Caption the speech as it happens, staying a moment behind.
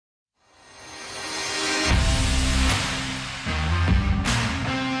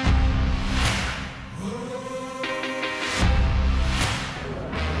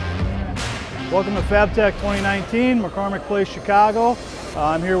Welcome to FabTech 2019, McCormick Place, Chicago.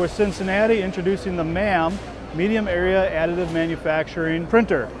 I'm here with Cincinnati introducing the MAAM, Medium Area Additive Manufacturing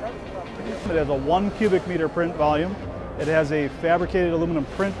Printer. It has a 1 cubic meter print volume. It has a fabricated aluminum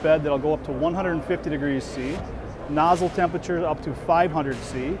print bed that'll go up to 150 degrees C, nozzle temperature up to 500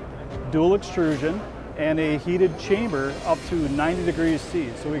 C, dual extrusion, and a heated chamber up to 90 degrees C.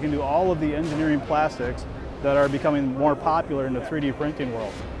 So we can do all of the engineering plastics that are becoming more popular in the 3D printing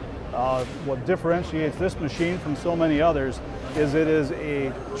world. What differentiates this machine from so many others is it is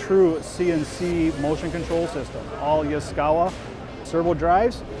a true CNC motion control system. All Yaskawa servo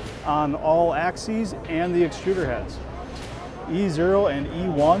drives on all axes and the extruder heads. E0 and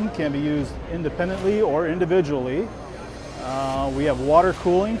E1 can be used independently or individually. We have water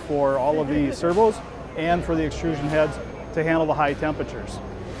cooling for all of the servos and for the extrusion heads to handle the high temperatures.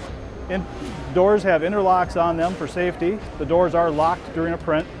 Doors have interlocks on them for safety. The doors are locked during a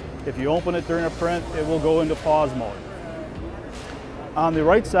print. If you open it during a print, it will go into pause mode. On the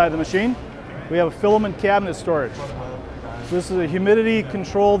right side of the machine, we have a filament cabinet storage. So this is a humidity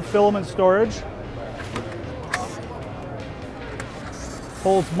controlled filament storage.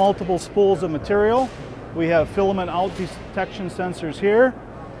 Holds multiple spools of material. We have filament out detection sensors here,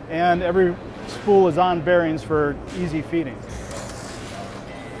 and every spool is on bearings for easy feeding.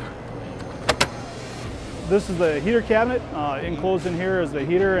 This is the heater cabinet. Enclosed in here is the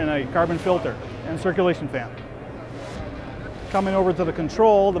heater and a carbon filter and circulation fan. Coming over to the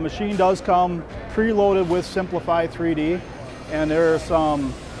control, the machine does come preloaded with Simplify 3D, and there are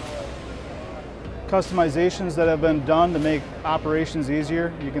some customizations that have been done to make operations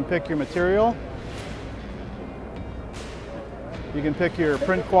easier. You can pick your material, you can pick your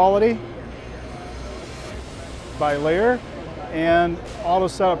print quality by layer, and auto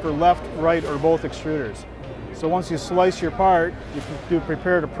setup for left, right, or both extruders. So once you slice your part, you can do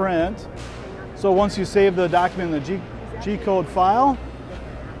prepare to print. So once you save the document in the G-code file,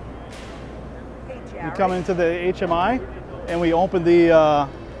 you come into the HMI, and we open the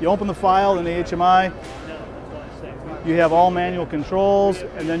you open the file in the HMI. You have all manual controls,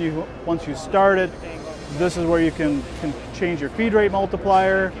 and then once you start it, this is where you can change your feed rate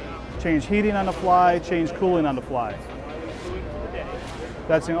multiplier, change heating on the fly, change cooling on the fly.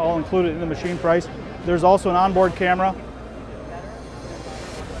 That's all included in the machine price. There's also an onboard camera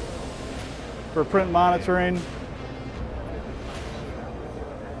for print monitoring,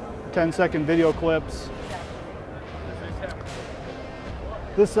 10-second video clips.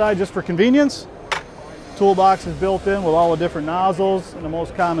 This side, just for convenience, toolbox is built in with all the different nozzles and the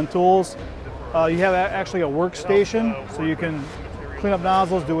most common tools. You have actually a workstation, so you can clean up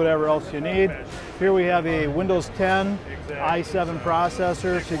nozzles, do whatever else you need. Here we have a Windows 10 i7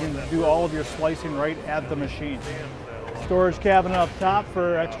 processor, so you can do all of your slicing right at the machine. Storage cabinet up top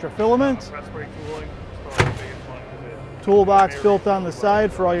for extra filament. Toolbox built on the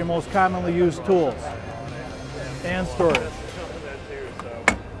side for all your most commonly used tools. And storage.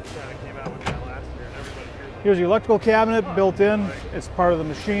 Here's the electrical cabinet built in. It's part of the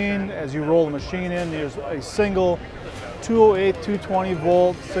machine. As you roll the machine in, there's a single 208, 220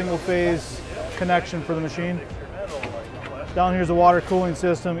 volt single phase connection for the machine. Down here's a water cooling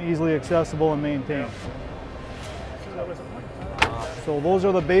system, easily accessible and maintained. So those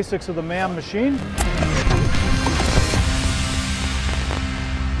are the basics of the MAAM machine.